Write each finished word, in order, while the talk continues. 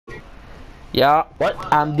Yeah, What?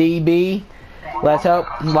 I'm DB. Let's hope.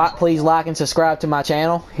 Please like and subscribe to my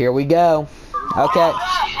channel. Here we go. Okay.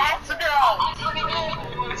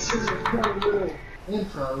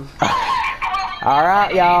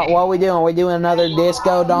 Alright, y'all. What are we doing? We're doing another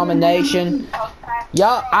disco domination.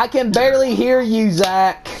 Y'all, I can barely hear you,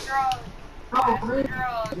 Zach.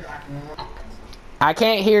 I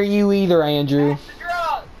can't hear you either, Andrew.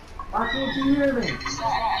 Why can't you hear me?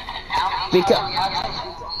 Because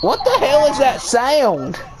what the hell is that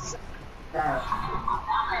sound?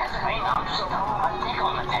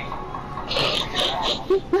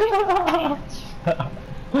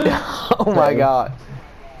 Oh my god.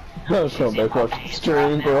 Come back watch the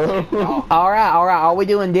stream, bro. Alright, alright. Are we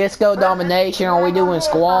doing disco domination? Are we doing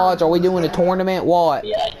squads? Are we doing a tournament? What?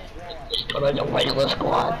 Yeah, just put on the regular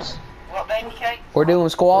squads. What, baby cake? We're doing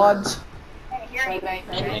squads?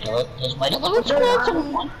 Just regular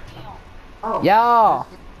squads. Y'all,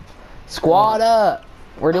 squad up.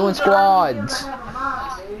 We're doing squads.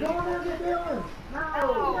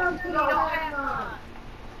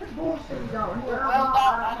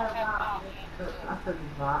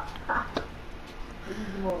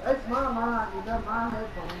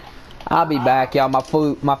 I'll be back, y'all. My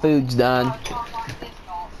food's done.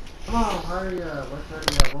 Come on, hurry up. Let's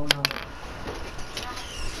hurry up. Hold on.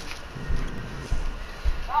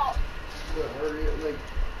 Hurry up, like.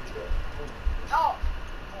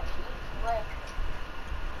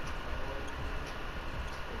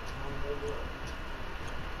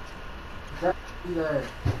 There.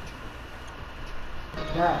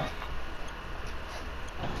 There.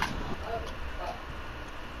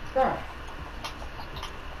 There.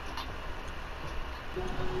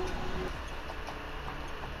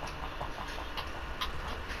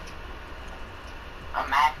 I'm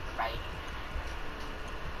mad, baby.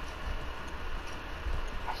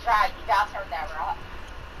 That's right, you guys heard that right.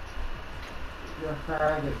 You're a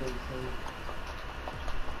faggot, they say.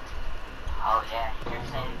 Oh yeah, you're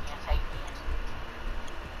saying you can't take me.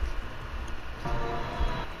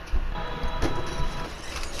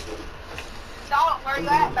 Don't, where you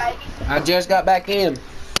at, baby? I just got back in.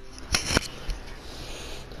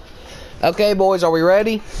 Okay, boys, are we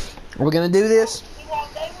ready? Are we gonna do this?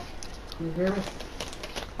 Can you hear me?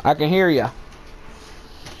 I can hear ya.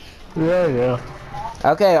 Yeah.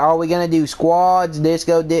 Okay, are we gonna do squads,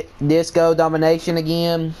 disco domination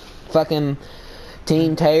again? Fucking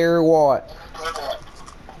team terror, what?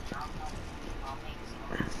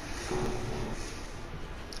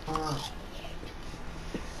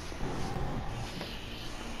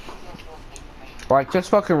 Like, just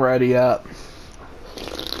fucking ready up.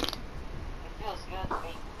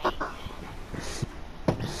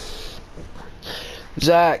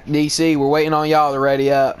 Zach, DC, we're waiting on y'all to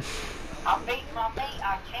ready up. I'm beating my meat,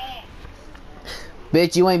 I can't.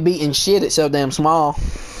 Bitch, you ain't beating shit, it's so damn small.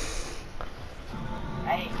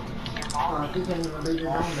 Hey, your mom You can't even leave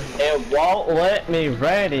your own baby. It won't let me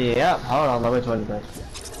ready. Yep. Hold on, let me try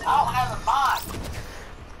this. I don't have a mod.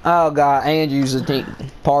 Oh god, Andrew's the team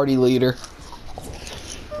party leader.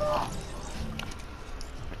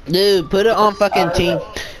 Dude, put it on fucking team.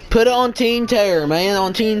 Put it on Team Terror, man.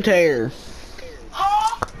 On Team Terror.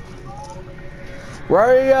 Huh?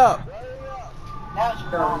 Hurry up. That was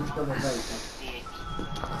your mom. Still a baby.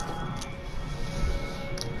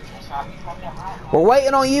 That's right, you fucking right. We're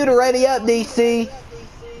waiting on you to ready up, DC. No,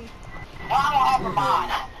 I don't have a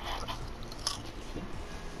mod.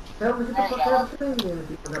 Tell me to get the fuck out of the thing then if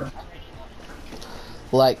you forgot.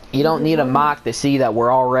 Like, you don't need a mic to see that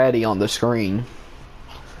we're already on the screen.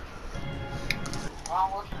 Well,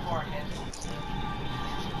 I'm looking for it.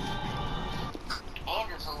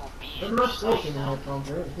 Andrew's a little bitch. I'm not smoking in headphones,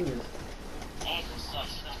 right? He is. Andrew's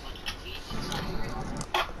such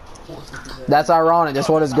a That's ironic. That's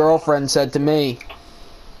what his girlfriend said to me.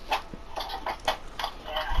 yeah.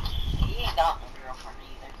 He ain't got no girlfriend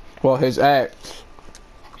either. Well, his ex.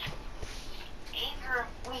 Andrew,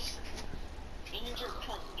 Andrew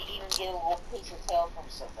couldn't even get a little piece of tail from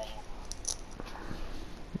Savannah.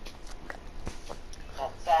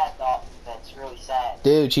 That's sad, Doc. That's really sad.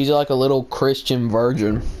 Dude, she's like a little Christian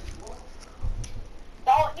virgin.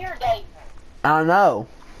 Dalton, you're dating her. I know.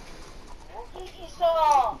 We'll give you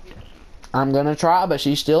some. I'm gonna try, but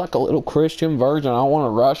she's still like a little Christian virgin. I don't want to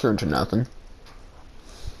rush her into nothing.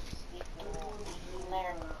 You can there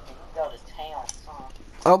and go to town, son.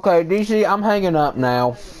 Okay, DC, I'm hanging up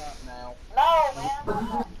now. No,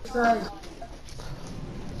 man. Say,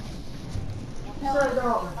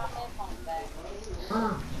 Dalton.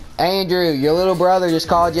 Andrew, your little brother just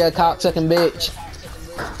called you a cocksucking bitch.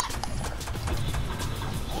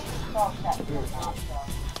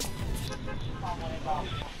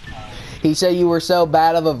 He said you were so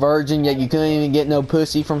bad of a virgin yet you couldn't even get no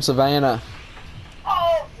pussy from Savannah.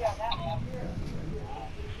 Oh, yeah, that one.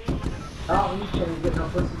 Oh, you can't get no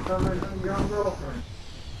pussy from her than your own girlfriend.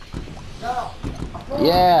 No.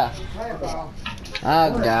 Yeah. Hey, bro.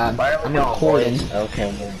 Oh God. I'm recording.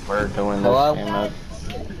 Okay, we're doing this. Hello?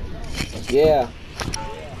 Yeah.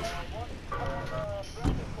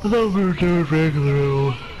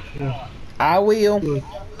 I will.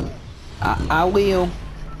 I will.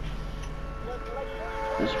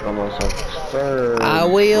 This almost absurd. I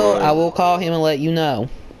will. I will call him and let you know.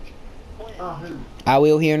 Oh, who? I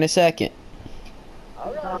will here in a second.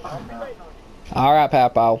 Alright,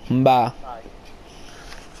 Papo. Bye.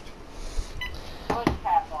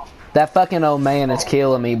 That fucking old man is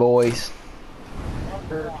killing me, boys.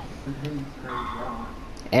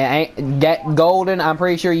 And Golden, I'm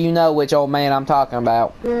pretty sure you know which old man I'm talking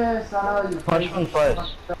about. Yes, I know you. Punch him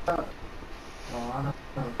first.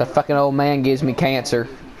 The fucking old man gives me cancer.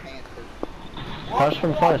 Punch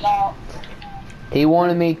him first. He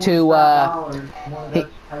wanted me to,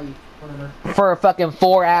 for a fucking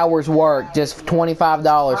 4 hours work, just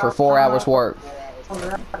 $25 for 4 hours work.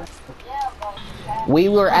 We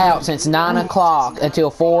were out since 9 o'clock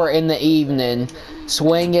until 4 in the evening,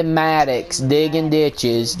 swinging mattocks, digging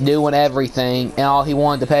ditches, doing everything, and all he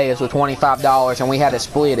wanted to pay us was $25, and we had to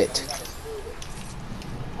split it.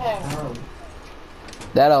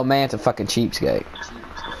 That old man's a fucking cheapskate.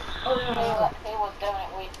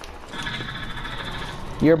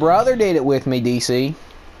 Your brother did it with me, DC.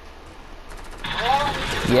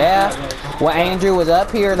 Yeah. Well, Andrew was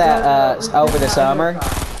up here that over the summer.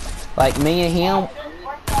 Like me and him.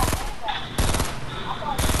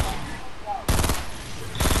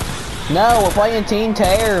 No, we're playing Team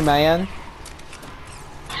Terror, man.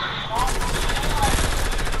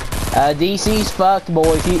 DC's fucked,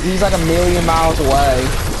 boys. He's like a million miles away.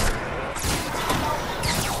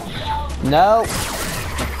 No.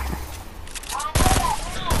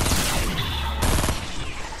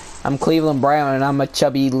 I'm Cleveland Brown and I'm a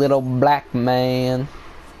chubby little black man.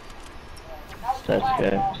 That's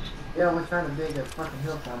good. Yeah, we're trying to dig a fucking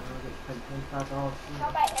hilltop and we'll get paid $25.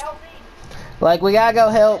 Like, we gotta go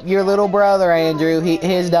help your little brother, Andrew.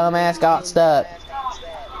 His dumb ass got stuck.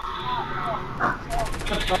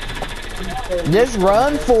 Just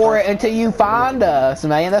run for it until you find us,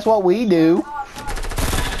 man. That's what we do.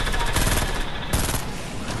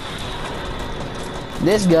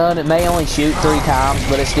 This gun, it may only shoot 3 times,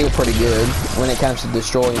 but it's still pretty good when it comes to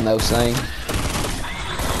destroying those things.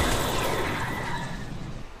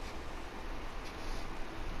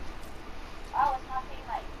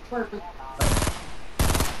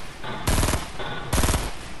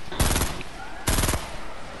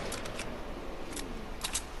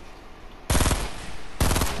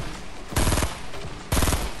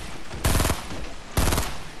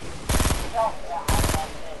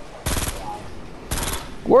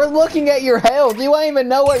 We're looking at your health. You ain't even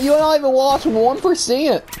know it. You don't even lost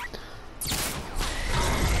 1%.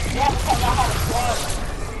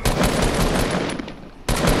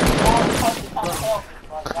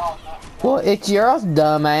 Well, it's your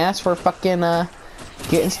dumbass for fucking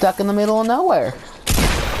getting stuck in the middle of nowhere.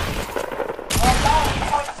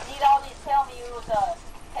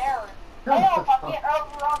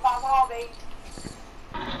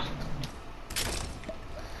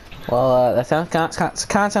 Well, that sounds kind of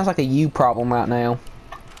sounds like a you problem right now.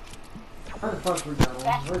 How the fuck we going?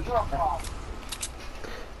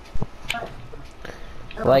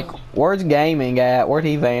 Like, where's gaming at? Where'd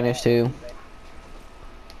he vanish to?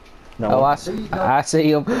 No. Oh, I see him.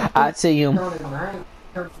 I see him. I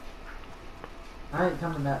ain't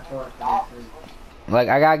coming that far. Like,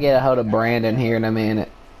 I gotta get a hold of Brandon here in a minute.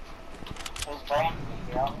 I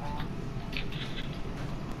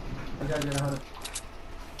gotta get a hold of.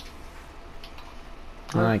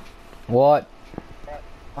 Like, what?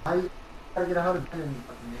 I gotta get a hold of him.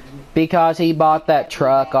 Because he bought that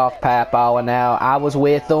truck off Papo, and now I was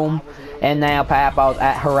with him, and now Papo's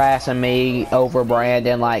at harassing me over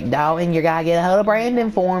Brandon. Like, darling, you gotta get a hold of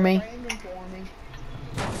Brandon for me.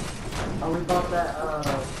 Oh, we bought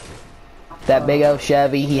That big old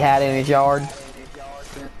Chevy he had in his yard.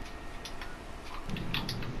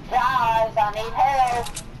 Guys, I need help.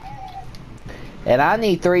 And I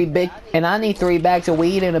need 3 bags of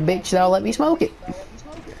weed and a bitch that'll let me smoke it.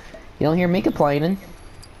 You don't hear me complaining.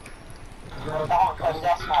 Because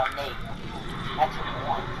that's not me. That's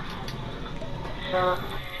what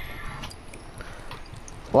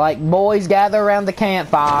Like, boys, gather around the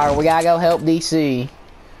campfire. We gotta go help DC.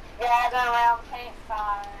 Gather around the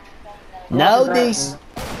campfire. No, DC.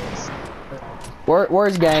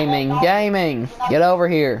 Where's gaming? Gaming, get over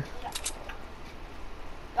here.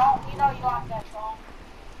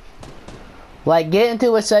 Like, get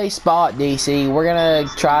into a safe spot, DC. We're gonna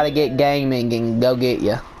try to get gaming and go get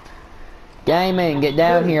you. Gaming, get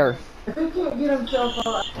down here. If he can't get himself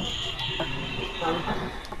up.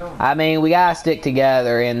 I mean, we gotta stick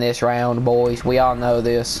together in this round, boys. We all know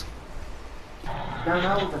this. Don't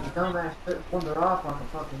know, but the dumbass took wander off like a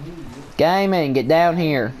fucking idiot. Gaming, get down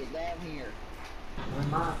here.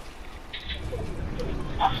 With my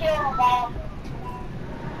I killed him, Bob.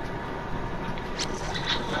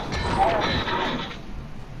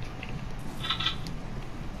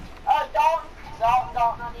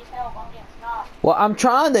 Dalton, I need help. I'm getting sniped. Well, I'm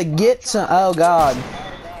trying to get some. Oh God.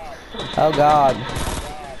 Oh God.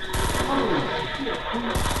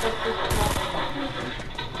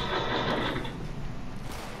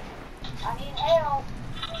 I need help.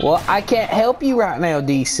 Well, I can't help you right now,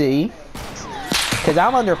 DC. Because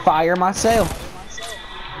I'm under fire myself.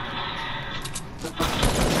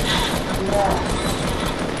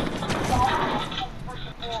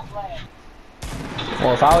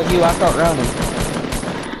 Well, if I was you, I'd start running.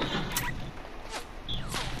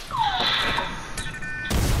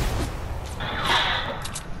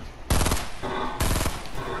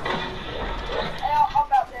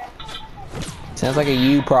 Sounds like a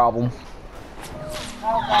you problem.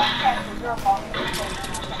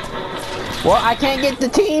 Well, I can't get the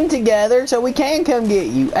team together, so we can come get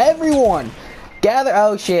you. Everyone, gather.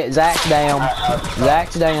 Oh shit, Zach's down.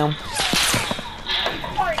 Zach's down.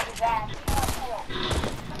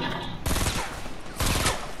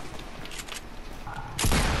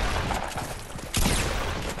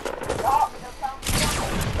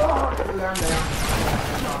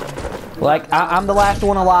 Like, I'm the last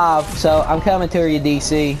one alive, so I'm coming to you,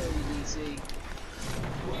 DC.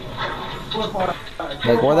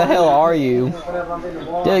 Like, where the hell are you?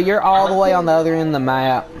 Dude, you're all the way on the other end of the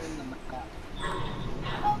map.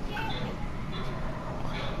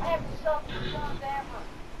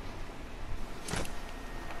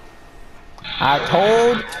 I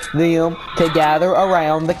told them to gather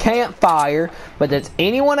around the campfire, but does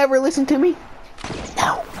anyone ever listen to me?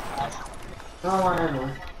 No. no one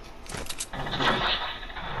ever.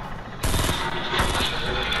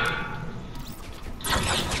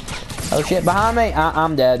 Oh shit, behind me.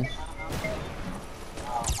 I'm dead.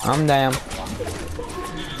 I'm down.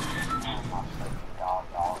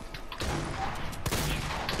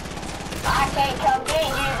 I can't come get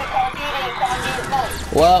you because you didn't come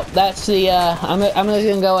get me. Well, that's the, I'm just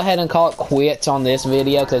gonna go ahead and call it quits on this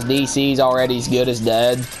video because DC's already as good as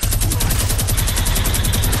dead.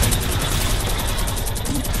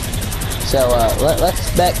 So, let's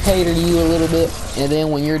spectator you a little bit, and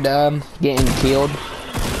then when you're done getting killed,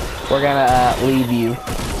 we're gonna, leave you. You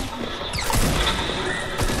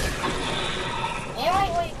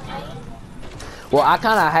ain't leaving me. Well, I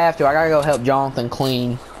kinda have to. I gotta go help Jonathan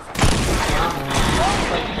clean.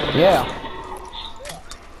 Yeah.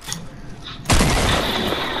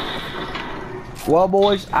 Well,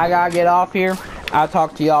 boys, I gotta get off here. I'll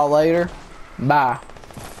talk to y'all later. Bye.